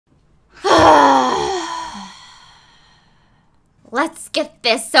let's get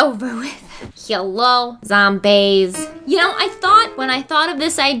this over with. Hello, zombies. You know, when I thought of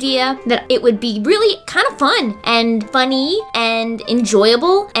this idea that it would be really kind of fun and funny and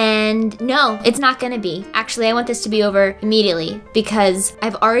enjoyable, and no, it's not gonna be. Actually, I want this to be over immediately because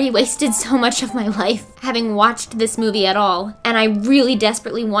I've already wasted so much of my life having watched this movie at all, and I really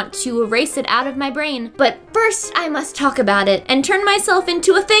desperately want to erase it out of my brain. But first, I must talk about it and turn myself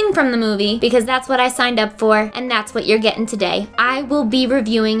into a thing from the movie because that's what I signed up for, and that's what you're getting today. I will be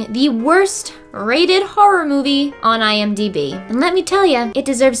reviewing the worst rated horror movie on IMDb. And let me tell you, it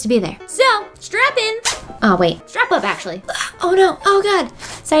deserves to be there. So, strap in. Oh wait, strap up actually. Oh no, oh God.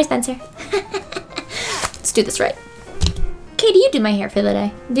 Sorry, Spencer. Let's do this right. Katie, you do my hair for the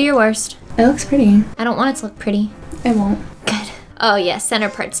day. Do your worst. It looks pretty. I don't want it to look pretty. It won't. Good. Oh yeah, center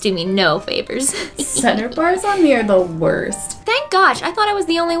parts do me no favors. Center parts on me are the worst. Thank gosh, I thought I was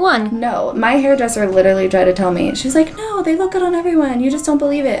the only one. No, my hairdresser literally tried to tell me. She was like, no, they look good on everyone. You just don't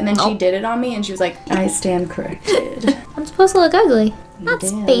believe it. And then she did it on me and she was like, I stand corrected. I'm supposed to look ugly. Not do.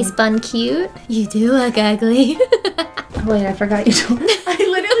 space bun cute. You do look ugly. Oh, wait, I forgot you told me. I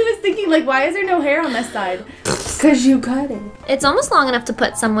literally was thinking, like, why is there no hair on this side? Because you cut it. It's almost long enough to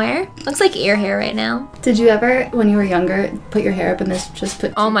put somewhere. Looks like ear hair right now. Did you ever, when you were younger, put your hair up and just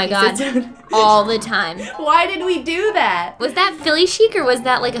put Oh my God. All the time. Why did we do that? Was that Philly chic or was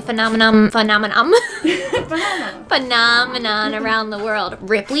that like a phenomenon around the world?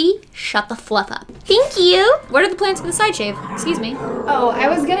 Ripley, shut the fluff up. Thank you. What are the plans for the side shave? Excuse me. Oh, I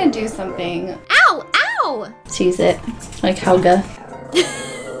was gonna do something. Ow, ow. Tease it, like Helga.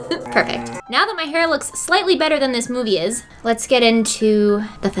 Perfect. Now that my hair looks slightly better than this movie is, let's get into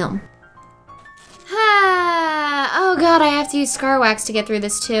the film. Oh God, I have to use scar wax to get through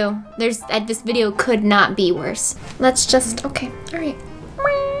this too. This video could not be worse. Let's just, okay, all right.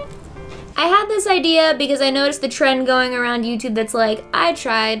 I had this idea because I noticed the trend going around YouTube that's like, I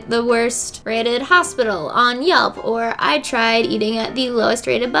tried the worst rated hospital on Yelp, or I tried eating at the lowest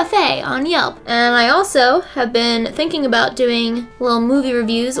rated buffet on Yelp. And I also have been thinking about doing little movie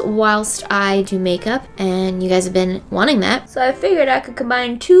reviews whilst I do makeup, and you guys have been wanting that. So I figured I could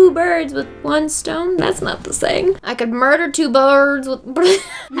combine 2 birds with 1 stone. That's not the saying. I could murder 2 birds with,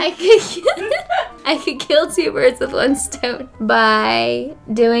 I could kill 2 birds with 1 stone by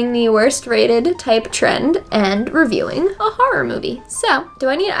doing the worst rated type trend and reviewing a horror movie. So, do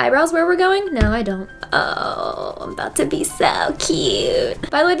I need eyebrows where we're going? No, I don't. Oh, I'm about to be so cute.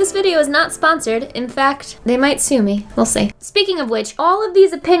 By the way, this video is not sponsored. In fact, they might sue me. We'll see. Speaking of which, all of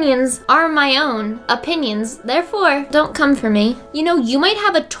these opinions are my own opinions. Therefore, don't come for me. You know, you might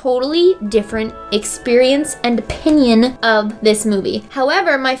have a totally different experience and opinion of this movie.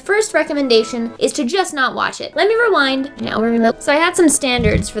 However, my first recommendation is to just not watch it. Let me rewind. Now we're gonna... So I had some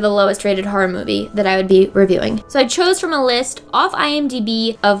standards for the lowest rated horror movie that I would be reviewing. So I chose from a list off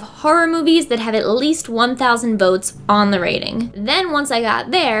IMDb of horror movies that have at least 1,000 votes on the rating. Then once I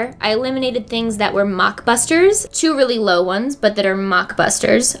got there, I eliminated things that were mockbusters. 2 really low ones, but that are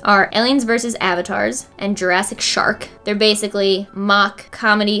mockbusters, are Aliens vs. Avatars and Jurassic Shark. They're basically mock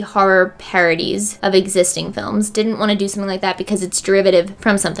comedy horror parodies of existing films. Didn't want to do something like that because it's derivative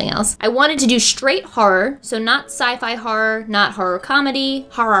from something else. I wanted to do straight horror, so not sci-fi horror, not horror comedy,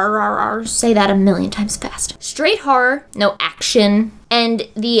 horror, say that a million times fast. Straight horror, no action. And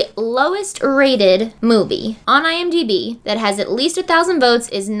the lowest rated movie on IMDb that has at least 1,000 votes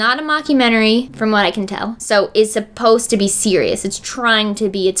is not a mockumentary, from what I can tell. So is supposed to be serious. It's trying to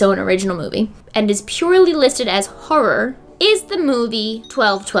be its own original movie. And is purely listed as horror is the movie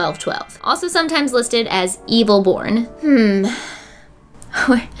 12-12-12. Also sometimes listed as Evil Born.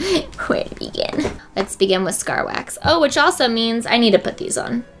 Where to begin? Let's begin with scar wax. Oh, which also means I need to put these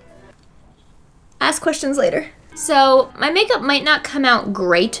on. Ask questions later. So my makeup might not come out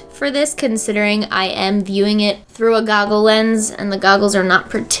great for this considering I am viewing it through a goggle lens and the goggles are not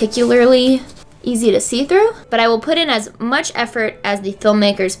particularly easy to see through, but I will put in as much effort as the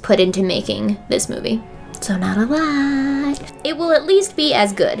filmmakers put into making this movie. So not a lot. It will at least be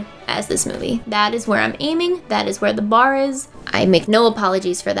as good as this movie. That is where I'm aiming. That is where the bar is. I make no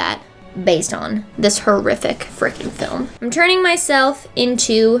apologies for that based on this horrific frickin' film. I'm turning myself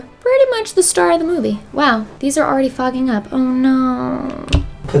into pretty much the star of the movie. Wow, these are already fogging up. Oh no.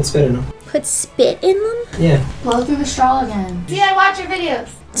 Put spit in them. Put spit in them? Yeah. Blow through the straw again. See, I watch your videos.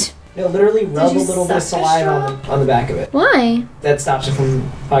 No, literally rub a little bit of saliva on the back of it. Why? That stops it from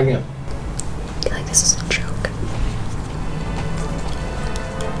fogging up. I feel like this is a joke.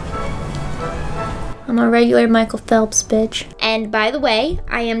 I'm a regular Michael Phelps bitch. And by the way,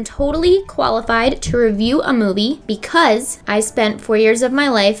 I am totally qualified to review a movie because I spent 4 years of my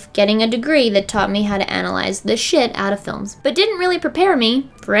life getting a degree that taught me how to analyze the shit out of films, but didn't really prepare me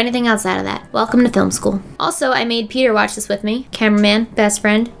for anything outside of that. Welcome to film school. Also, I made Peter watch this with me. Cameraman, best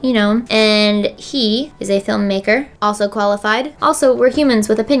friend, you know him. And he is a filmmaker, also qualified. Also, we're humans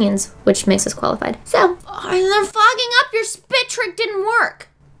with opinions, which makes us qualified. So, they're fogging up. Your spit trick didn't work.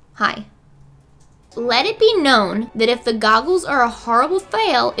 Hi. Let it be known that if the goggles are a horrible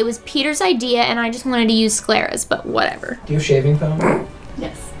fail, it was Peter's idea and I just wanted to use scleras, but whatever. Do you have shaving foam?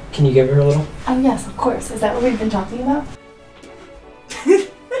 Yes. Can you give her a little? Oh yes, of course. Is that what we've been talking about?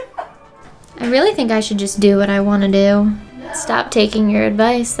 I really think I should just do what I want to do. Stop taking your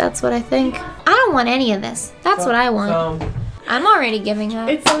advice, that's what I think. I don't want any of this. That's what I want. I'm already giving up.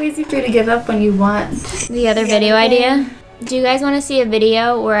 It's so easy for you to give up when you want. The other video idea? Do you guys want to see a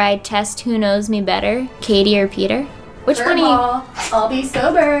video where I test who knows me better, Katie or Peter? Which one are you? I'll be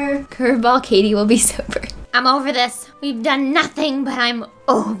sober. Curveball, Katie will be sober. I'm over this. We've done nothing, but I'm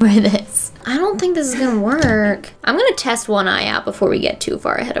over this. I don't think this is gonna work. I'm gonna test one eye out before we get too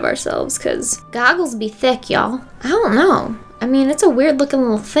far ahead of ourselves, because goggles be thick, y'all. I don't know. I mean, it's a weird looking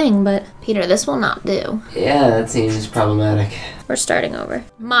little thing, but Peter, this will not do. Yeah, that seems problematic. We're starting over.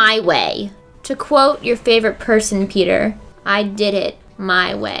 My way. To quote your favorite person, Peter, I did it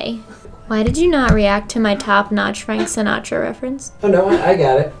my way. Why did you not react to my top-notch Frank Sinatra reference? Oh no, I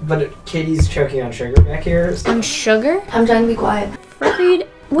got it. But Katie's choking on sugar back here. On sugar? I'm trying to be quiet. Freaking,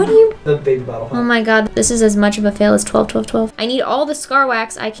 what are you? The big bottle. Oh my god, this is as much of a fail as 12, 12, 12. I need all the scar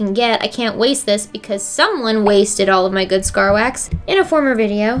wax I can get. I can't waste this because someone wasted all of my good scar wax in a former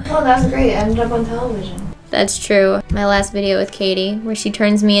video. Oh, that was great. It ended up on television. That's true. My last video with Katie, where she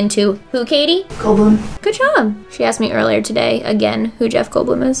turns me into, who, Katie? Goldblum. Good job. She asked me earlier today, again, who Jeff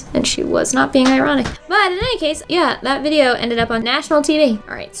Goldblum is, and she was not being ironic. But in any case, yeah, that video ended up on national TV.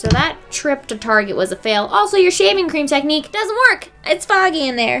 All right, so that trip to Target was a fail. Also, your shaving cream technique doesn't work. It's foggy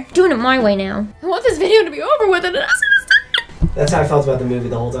in there. Doing it my way now. I want this video to be over with and That's how I felt about the movie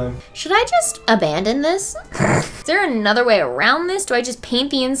the whole time. Should I just abandon this? Is there another way around this? Do I just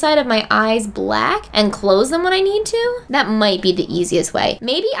paint the inside of my eyes black and close them when I need to? That might be the easiest way.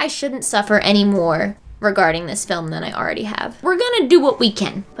 Maybe I shouldn't suffer any more regarding this film than I already have. We're gonna do what we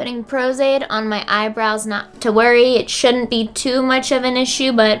can. Putting Prozaid on my eyebrows, not to worry. It shouldn't be too much of an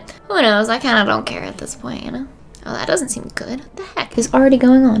issue, but who knows? I kind of don't care at this point, you know? Oh, that doesn't seem good. What the heck is already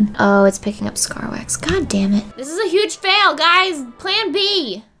going on? Oh, it's picking up scar wax. God damn it. This is a huge fail, guys. Plan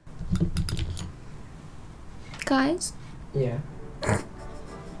B. Guys? Yeah.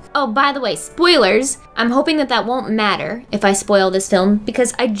 Oh, by the way, spoilers. I'm hoping that that won't matter if I spoil this film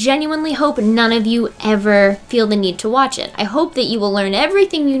because I genuinely hope none of you ever feel the need to watch it. I hope that you will learn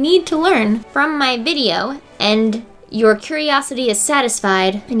everything you need to learn from my video and your curiosity is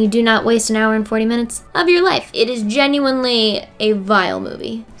satisfied and you do not waste an hour and 40 minutes of your life. It is genuinely a vile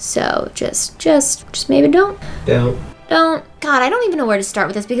movie. So just maybe don't. God, I don't even know where to start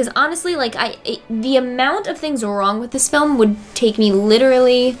with this because honestly, like, the amount of things wrong with this film would take me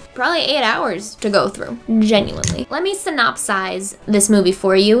literally probably 8 hours to go through, genuinely. Let me synopsize this movie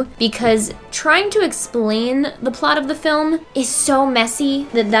for you because trying to explain the plot of the film is so messy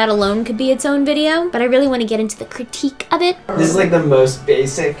that that alone could be its own video, but I really want to get into the critique of it. This is like the most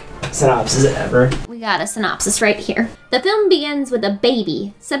basic synopsis ever. We got a synopsis right here. The film begins with a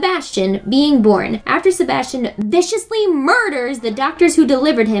baby, Sebastian, being born. After Sebastian viciously murders the doctors who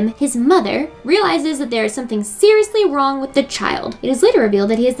delivered him, his mother realizes that there is something seriously wrong with the child. It is later revealed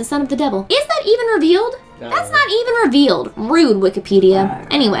that he is the son of the devil. Is that even revealed? That's not even revealed. Rude, Wikipedia.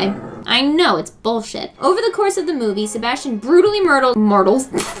 Anyway, I know it's bullshit. Over the course of the movie, Sebastian brutally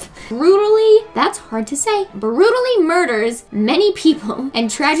that's hard to say, brutally murders many people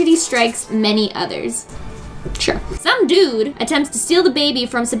and tragedy strikes many others. Sure. Some dude attempts to steal the baby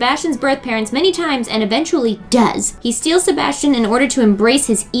from Sebastian's birth parents many times and eventually does. He steals Sebastian in order to embrace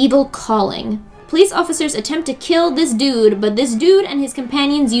his evil calling. Police officers attempt to kill this dude, but this dude and his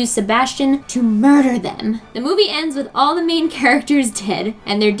companions use Sebastian to murder them. The movie ends with all the main characters dead,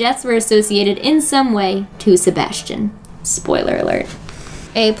 and their deaths were associated in some way to Sebastian. Spoiler alert.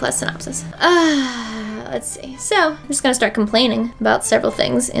 A+ synopsis. Let's see. So, I'm just gonna start complaining about several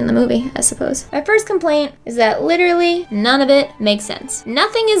things in the movie, I suppose. My first complaint is that literally none of it makes sense.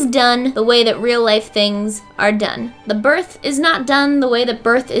 Nothing is done the way that real life things are done. The birth is not done the way that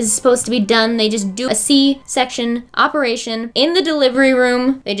birth is supposed to be done. They just do a C-section operation in the delivery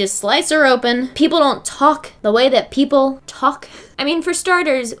room. They just slice her open. People don't talk the way that people talk. I mean, for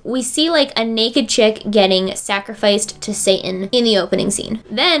starters, we see like a naked chick getting sacrificed to Satan in the opening scene.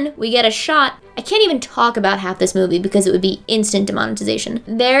 Then we get a shot. I can't even talk about half this movie because it would be instant demonetization.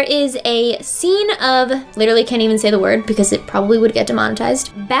 There is a scene of, literally can't even say the word because it probably would get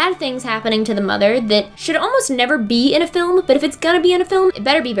demonetized, bad things happening to the mother that should almost never be in a film, but if it's gonna be in a film, it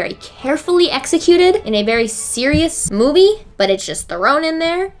better be very carefully executed in a very serious movie, but it's just thrown in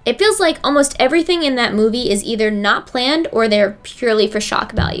there. It feels like almost everything in that movie is either not planned or they're purely for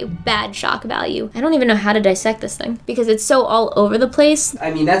shock value, bad shock value. I don't even know how to dissect this thing because it's so all over the place.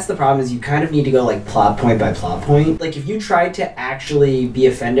 I mean, that's the problem, is you kind of need to go like plot point by plot point. Like if you tried to actually be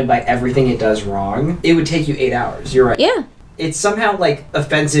offended by everything it does wrong, it would take you 8 hours. You're right. Yeah. It's somehow like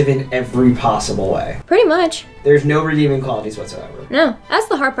offensive in every possible way. Pretty much. There's no redeeming qualities whatsoever. No, that's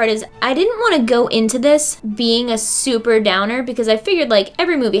the hard part is I didn't want to go into this being a super downer because I figured like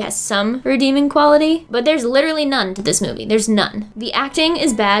every movie has some redeeming quality, but there's literally none to this movie. There's none. The acting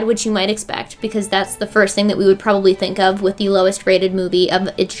is bad, which you might expect because that's the first thing that we would probably think of with the lowest rated movie of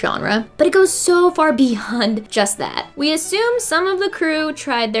its genre, but it goes so far beyond just that. We assume some of the crew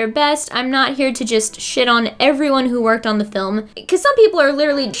tried their best. I'm not here to just shit on everyone who worked on the film because some people are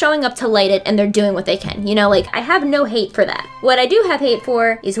literally showing up to light it and they're doing what they can, you know, like I have no hate for that. What I do have hate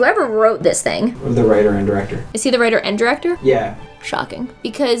for is whoever wrote this thing. Or the writer and director. Is he the writer and director? Yeah. Shocking.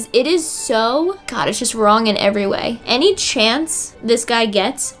 Because it is so, God, it's just wrong in every way. Any chance this guy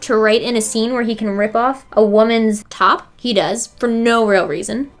gets to write in a scene where he can rip off a woman's top, he does, for no real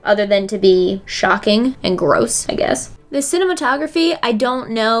reason, other than to be shocking and gross, I guess. The cinematography, I don't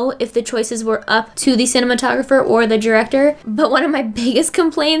know if the choices were up to the cinematographer or the director, but one of my biggest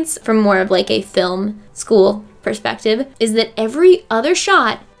complaints from more of like a film school perspective is that every other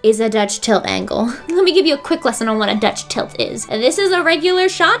shot is a Dutch tilt angle. Let me give you a quick lesson on what a Dutch tilt is. This is a regular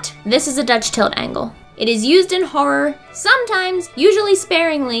shot, this is a Dutch tilt angle. It is used in horror, sometimes, usually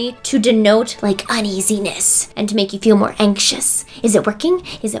sparingly, to denote like uneasiness and to make you feel more anxious. Is it working?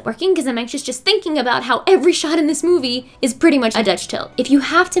 Is it working? Because I'm anxious just thinking about how every shot in this movie is pretty much a Dutch tilt. If you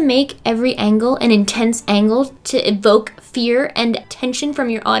have to make every angle an intense angle to evoke fear and tension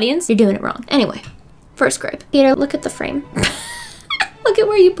from your audience, you're doing it wrong. Anyway, first gripe. Peter, look at the frame. Look at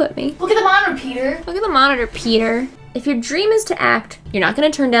where you put me. Look at the monitor, Peter. Look at the monitor, Peter. If your dream is to act, you're not gonna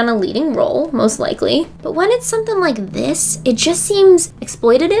turn down a leading role, most likely. But when it's something like this, it just seems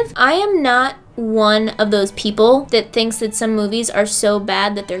exploitative. I am not one of those people that thinks that some movies are so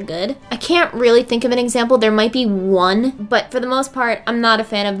bad that they're good. I can't really think of an example. There might be one, but for the most part, I'm not a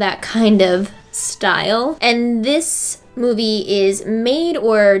fan of that kind of style. And this movie is made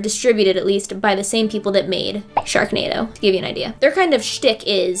or distributed at least by the same people that made Sharknado, to give you an idea. Their kind of shtick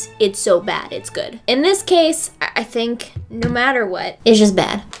is, it's so bad, it's good. In this case, I think no matter what, it's just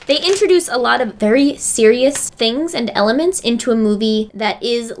bad. They introduce a lot of very serious things and elements into a movie that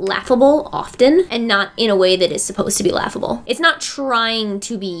is laughable often and not in a way that is supposed to be laughable. It's not trying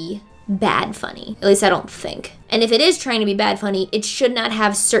to be bad funny, at least I don't think. And if it is trying to be bad funny, it should not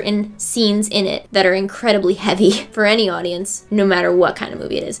have certain scenes in it that are incredibly heavy for any audience, no matter what kind of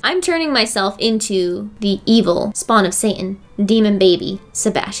movie it is. I'm turning myself into the evil spawn of Satan, demon baby,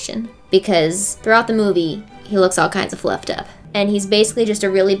 Sebastian, because throughout the movie, he looks all kinds of fluffed up. And he's basically just a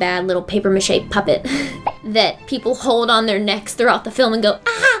really bad little papier-mâché puppet that people hold on their necks throughout the film and go,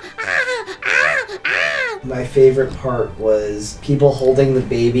 ah, ah, ah, ah. My favorite part was people holding the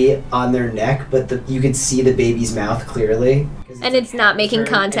baby on their neck, but you could see the baby's mouth clearly. And it's not making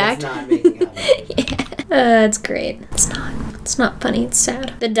contact. It's not making contact. Yeah. That's great. It's not funny, it's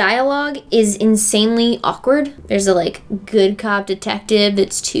sad. The dialogue is insanely awkward. There's a like good cop detective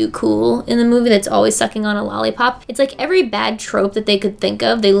that's too cool in the movie that's always sucking on a lollipop. It's like every bad trope that they could think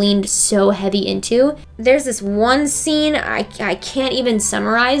of, they leaned so heavy into. There's this one scene I can't even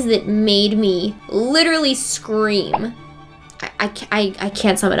summarize that made me literally scream. I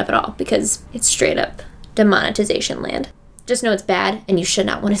can't sum it up at all because it's straight up demonetization land. Just know it's bad and you should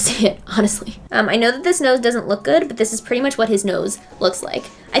not want to see it, honestly. I know that this nose doesn't look good, but this is pretty much what his nose looks like.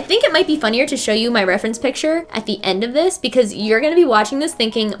 I think it might be funnier to show you my reference picture at the end of this because you're gonna be watching this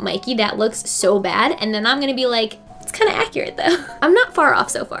thinking, Mikey, that looks so bad, and then I'm gonna be like, it's kind of accurate though. I'm not far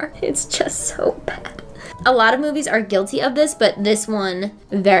off so far. It's just so bad. A lot of movies are guilty of this, but this one,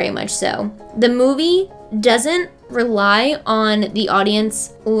 very much so. The movie doesn't rely on the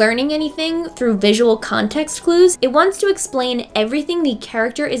audience learning anything through visual context clues. It wants to explain everything the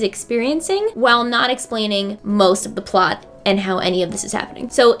character is experiencing while not explaining most of the plot and how any of this is happening.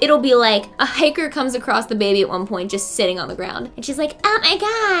 So it'll be like a hiker comes across the baby at one point just sitting on the ground and she's like, oh my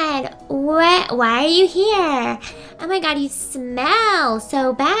god, why are you here? Oh my god, you smell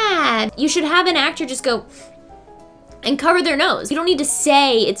so bad. You should have an actor just go, and cover their nose. You don't need to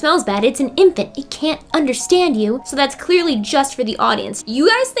say it smells bad. It's an infant. It can't understand you. So that's clearly just for the audience. You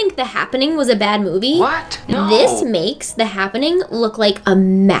guys think The Happening was a bad movie? What? No. This makes The Happening look like a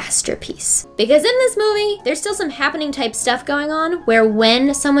masterpiece. Because in this movie, there's still some Happening type stuff going on where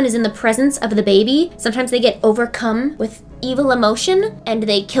when someone is in the presence of the baby, sometimes they get overcome with evil emotion and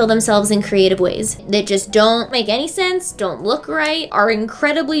they kill themselves in creative ways that just don't make any sense, don't look right, are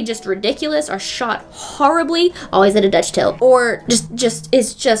incredibly just ridiculous, are shot horribly, always at a Dutch tilt, or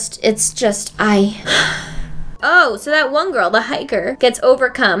it's just Oh, so that one girl, the hiker, gets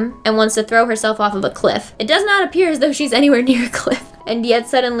overcome and wants to throw herself off of a cliff. It does not appear as though she's anywhere near a cliff. And yet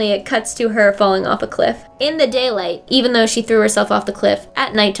suddenly it cuts to her falling off a cliff. In the daylight, even though she threw herself off the cliff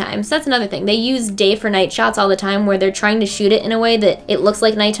at nighttime. So that's another thing. They use day for night shots all the time where they're trying to shoot it in a way that it looks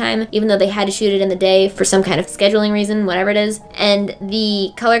like nighttime, even though they had to shoot it in the day for some kind of scheduling reason, whatever it is. And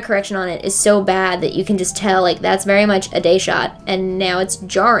the color correction on it is so bad that you can just tell, like, that's very much a day shot. And now it's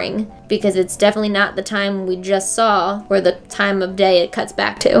jarring because it's definitely not the time we just saw or the time of day it cuts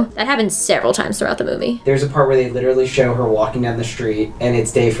back to. That happens several times throughout the movie. There's a part where they literally show her walking down the street and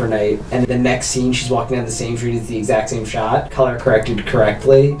it's day for night, and the next scene she's walking down the same street, it's the exact same shot, color corrected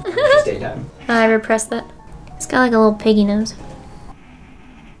correctly. It's daytime. I repressed that. It's got like a little piggy nose.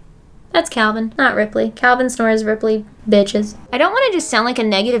 That's Calvin, not Ripley. Calvin snores, Ripley bitches. I don't want to just sound like a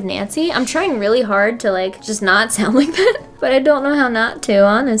negative Nancy. I'm trying really hard to like just not sound like that, but I don't know how not to,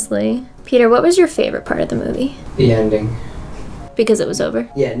 honestly. Peter, what was your favorite part of the movie? The ending. Because it was over?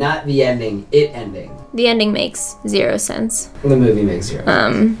 Yeah, not the ending, it ending. The ending makes zero sense. The movie makes zero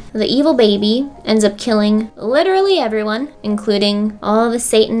sense. The evil baby ends up killing literally everyone, including all the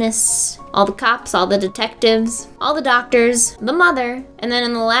Satanists, all the cops, all the detectives, all the doctors, the mother, and then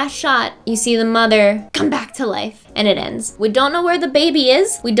in the last shot, you see the mother come back to life, and it ends. We don't know where the baby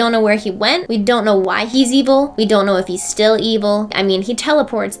is. We don't know where he went. We don't know why he's evil. We don't know if he's still evil. I mean, he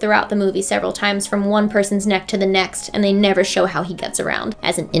teleports throughout the movie several times from one person's neck to the next, and they never show how he gets around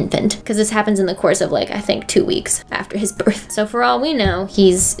as an infant, because this happens in the course of, like, I think 2 weeks after his birth. So for all we know,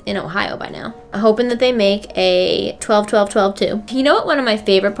 he's in Ohio by now. I'm hoping that they make a 12-12-12-2. You know what one of my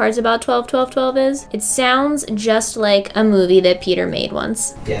favorite parts about 12-12-12 is? It sounds just like a movie that Peter made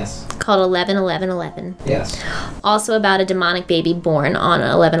once. Yes. Called 11-11-11. Yes. Also about a demonic baby born on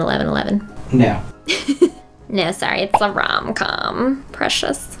 11-11-11. No. No, sorry, it's a rom-com.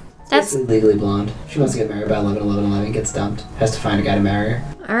 Precious. That's Basically Legally Blonde. She wants to get married by 11-11-11, gets dumped, has to find a guy to marry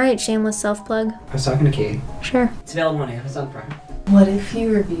her. alright, shameless self-plug. I was talking to Katie. Sure. It's available on Amazon Prime. What if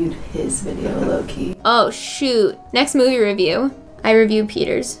you reviewed his video, low-key? Oh, shoot. Next movie review. I review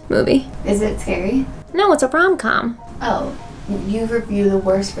Peter's movie. Is it scary? No, it's a rom-com. Oh, you review the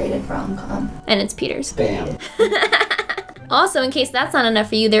worst rated rom-com. And it's Peter's. Bam. Also, in case that's not enough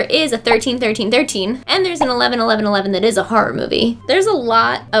for you, there is a 13-13-13, and there's an 11-11-11 that is a horror movie. There's a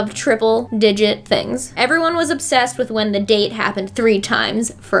lot of triple-digit things. Everyone was obsessed with when the date happened 3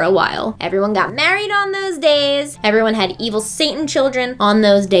 times for a while. Everyone got married on those days. Everyone had evil Satan children on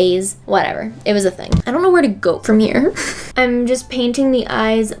those days. Whatever. It was a thing. I don't know where to go from here. I'm just painting the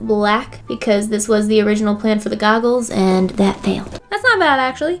eyes black because this was the original plan for the goggles, and that failed. That's not bad,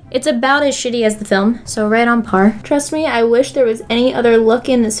 actually. It's about as shitty as the film, so right on par. Trust me, I wish there was any other look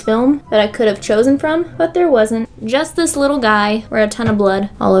in this film that I could have chosen from, but there wasn't. Just this little guy with a ton of blood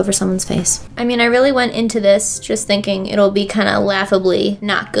all over someone's face. I mean, I really went into this just thinking it'll be kind of laughably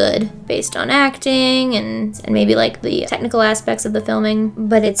not good based on acting and maybe like the technical aspects of the filming,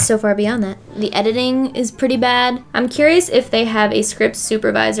 but it's so far beyond that. The editing is pretty bad. I'm curious if they have a script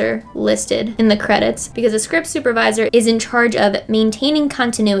supervisor listed in the credits, because a script supervisor is in charge of maintaining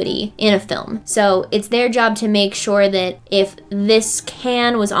continuity in a film. So it's their job to make sure that if this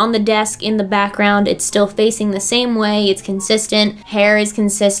can was on the desk in the background, it's still facing the same way, it's consistent, hair is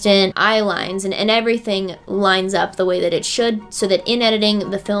consistent, eye lines, and everything lines up the way that it should, so that in editing,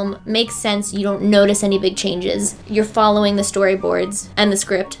 the film makes sense, you don't notice any big changes, you're following the storyboards and the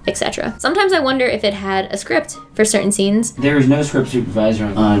script, etc. Sometimes I wonder if it had a script for certain scenes. There is no script supervisor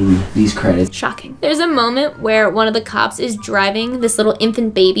on these credits. Shocking. There's a moment where one of the cops is driving this little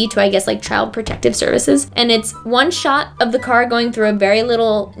infant baby to, I guess, like Child Protective Services, and it's one shot of the car going through a very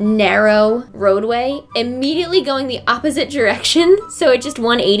little narrow roadway, immediately going the opposite direction, so it just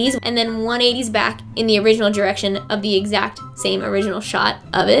 180s, and then 180s back in the original direction of the exact same original shot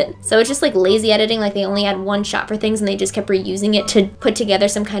of it. So it's just like lazy editing, like they only had one shot for things and they just kept reusing it to put together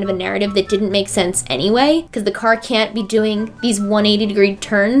some kind of a narrative that didn't make sense anyway, because the car can't be doing these 180-degree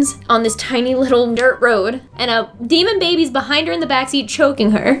turns on this tiny little dirt road, and a demon baby's behind her in the backseat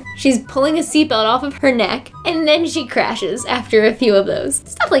choking her. She's pulling a seatbelt off of her neck, and then she crashes after a few of those.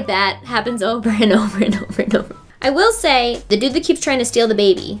 Stuff like that happens over and over and over and over. I will say, the dude that keeps trying to steal the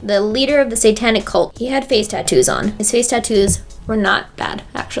baby, the leader of the satanic cult, he had face tattoos on. His face tattoos were not bad,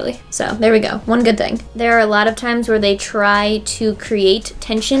 actually. So there we go, one good thing. There are a lot of times where they try to create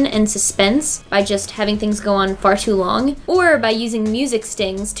tension and suspense by just having things go on far too long, or by using music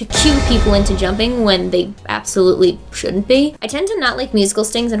stings to cue people into jumping when they absolutely shouldn't be. I tend to not like musical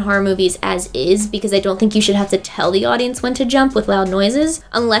stings in horror movies as is, because I don't think you should have to tell the audience when to jump with loud noises.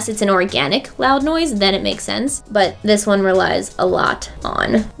 Unless it's an organic loud noise, then it makes sense. But this one relies a lot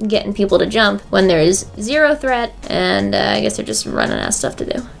on getting people to jump when there is zero threat, and I guess they're just running out of stuff to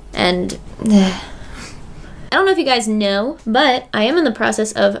do. And I don't know if you guys know, but I am in the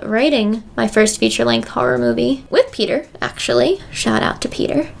process of writing my first feature-length horror movie with Peter, actually. Shout out to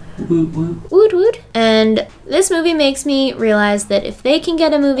Peter. Woot woot. Woot woot. And this movie makes me realize that if they can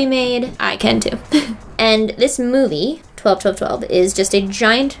get a movie made, I can too. And this movie, 12-12-12, is just a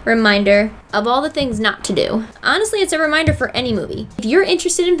giant reminder of all the things not to do. Honestly, it's a reminder for any movie. If you're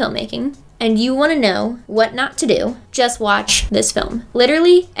interested in filmmaking, and you want to know what not to do, just watch this film.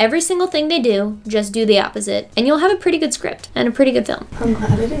 Literally, every single thing they do, just do the opposite, and you'll have a pretty good script and a pretty good film. I'm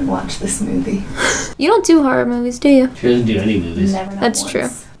glad I didn't watch this movie. You don't do horror movies, do you? She doesn't do any movies. Never. Not That's once. true.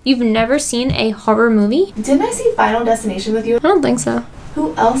 You've never seen a horror movie? Didn't I see Final Destination with you? I don't think so.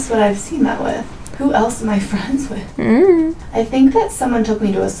 Who else would I have seen that with? Who else am I friends with? Mm. I think that someone took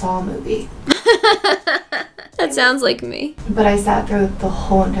me to a Saw movie. That sounds like me. But I sat through the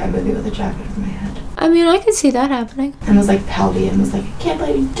whole entire movie with a jacket over my head. I mean, I could see that happening. And was like pouty and was like, I can't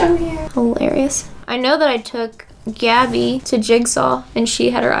believe you done here. Hilarious. I know that I took Gabby to Jigsaw, and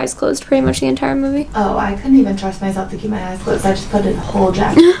she had her eyes closed pretty much the entire movie. Oh, I couldn't even trust myself to keep my eyes closed. I just put a whole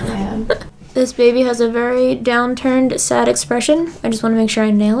jacket over my head. This baby has a very downturned, sad expression. I just want to make sure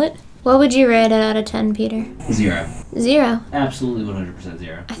I nail it. What would you rate it out of 10, Peter? 0. 0. Absolutely 100%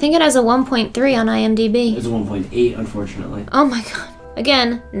 0. I think it has a 1.3 on IMDb. It's a 1.8, unfortunately. Oh my god.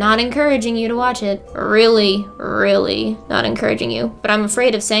 Again, not encouraging you to watch it. Really, really not encouraging you. But I'm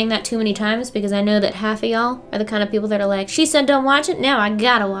afraid of saying that too many times, because I know that half of y'all are the kind of people that are like, she said don't watch it, now I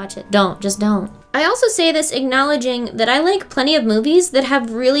gotta watch it. Don't, just don't. I also say this acknowledging that I like plenty of movies that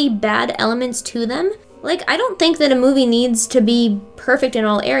have really bad elements to them. Like, I don't think that a movie needs to be perfect in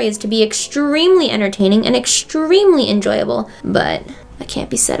all areas to be extremely entertaining and extremely enjoyable, but that can't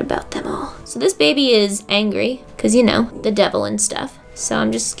be said about them all. So this baby is angry, because, you know, the devil and stuff. So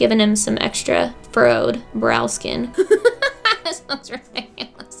I'm just giving him some extra furrowed brow skin. That sounds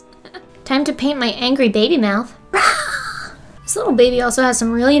ridiculous. Time to paint my angry baby mouth. This little baby also has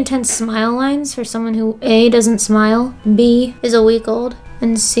some really intense smile lines for someone who A, doesn't smile, B, is a week old,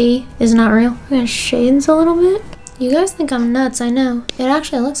 and C, is not real. I'm gonna shades a little bit. You guys think I'm nuts, I know. It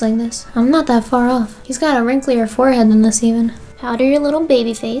actually looks like this. I'm not that far off. He's got a wrinklier forehead than this even. Powder your little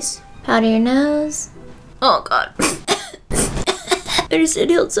baby face. Powder your nose. Oh god. I just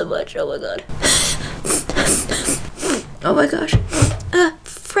inhaled so much, oh my god. Oh my gosh.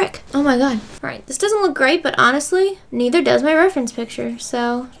 Frick. Oh my god. Alright, this doesn't look great, but honestly, neither does my reference picture,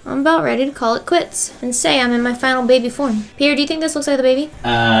 so I'm about ready to call it quits and say I'm in my final baby form. Peter, do you think this looks like the baby?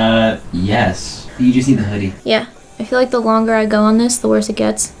 Yes. You just need the hoodie. Yeah. I feel like the longer I go on this, the worse it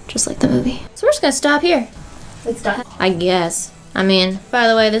gets, just like the movie. So we're just gonna stop here. It's done. I guess. I mean, by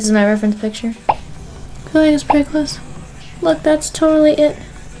the way, this is my reference picture. I feel like it's pretty close. Look, that's totally it.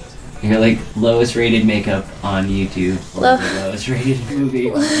 You're like lowest rated makeup on YouTube. Or Low- the lowest rated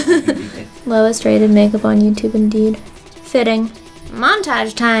movie on IMDb. Lowest rated makeup on YouTube, indeed. Fitting.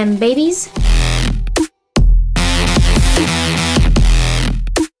 Montage time, babies.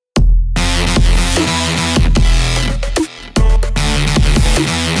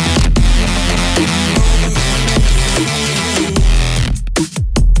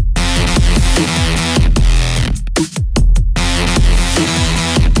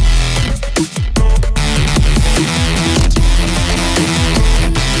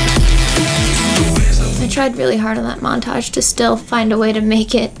 I tried really hard on that montage to still find a way to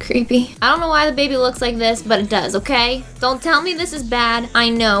make it creepy. I don't know why the baby looks like this, but it does, okay? Don't tell me this is bad. I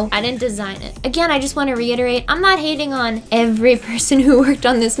know, I didn't design it. Again, I just want to reiterate, I'm not hating on every person who worked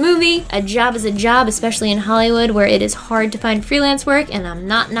on this movie. A job is a job, especially in Hollywood where it is hard to find freelance work, and I'm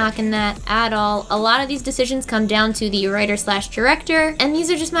not knocking that at all. A lot of these decisions come down to the writer/director, and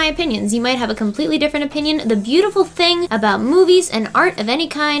these are just my opinions. You might have a completely different opinion. The beautiful thing about movies and art of any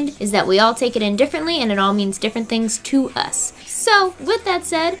kind is that we all take it in differently, and it all all means different things to us. So, with that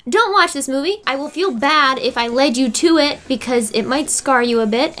said, don't watch this movie. I will feel bad if I led you to it because it might scar you a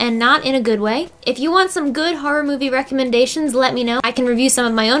bit and not in a good way. If you want some good horror movie recommendations, let me know. I can review some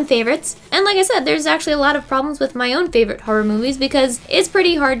of my own favorites. And like I said, there's actually a lot of problems with my own favorite horror movies because it's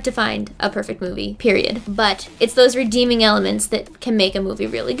pretty hard to find a perfect movie, period. But it's those redeeming elements that can make a movie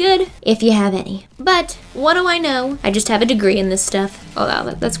really good, if you have any. But what do I know? I just have a degree in this stuff. Oh wow,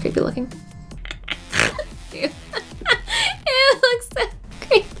 that's creepy looking. It looks so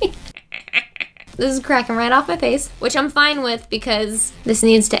creepy. This is cracking right off my face, which I'm fine with because this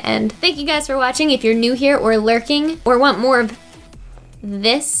needs to end. Thank you guys for watching. If you're new here or lurking or want more of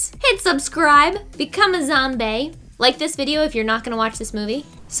this, hit subscribe, become a zombie. Like this video if you're not gonna watch this movie.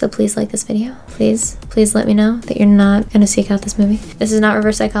 So please like this video. Please let me know that you're not gonna seek out this movie. This is not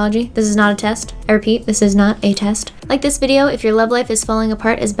reverse psychology. This is not a test. I repeat, this is not a test. Like this video if your love life is falling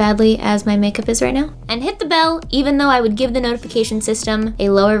apart as badly as my makeup is right now. And hit the bell even though I would give the notification system a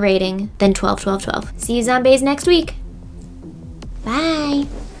lower rating than 12 12 12. See you zombies next week. Bye.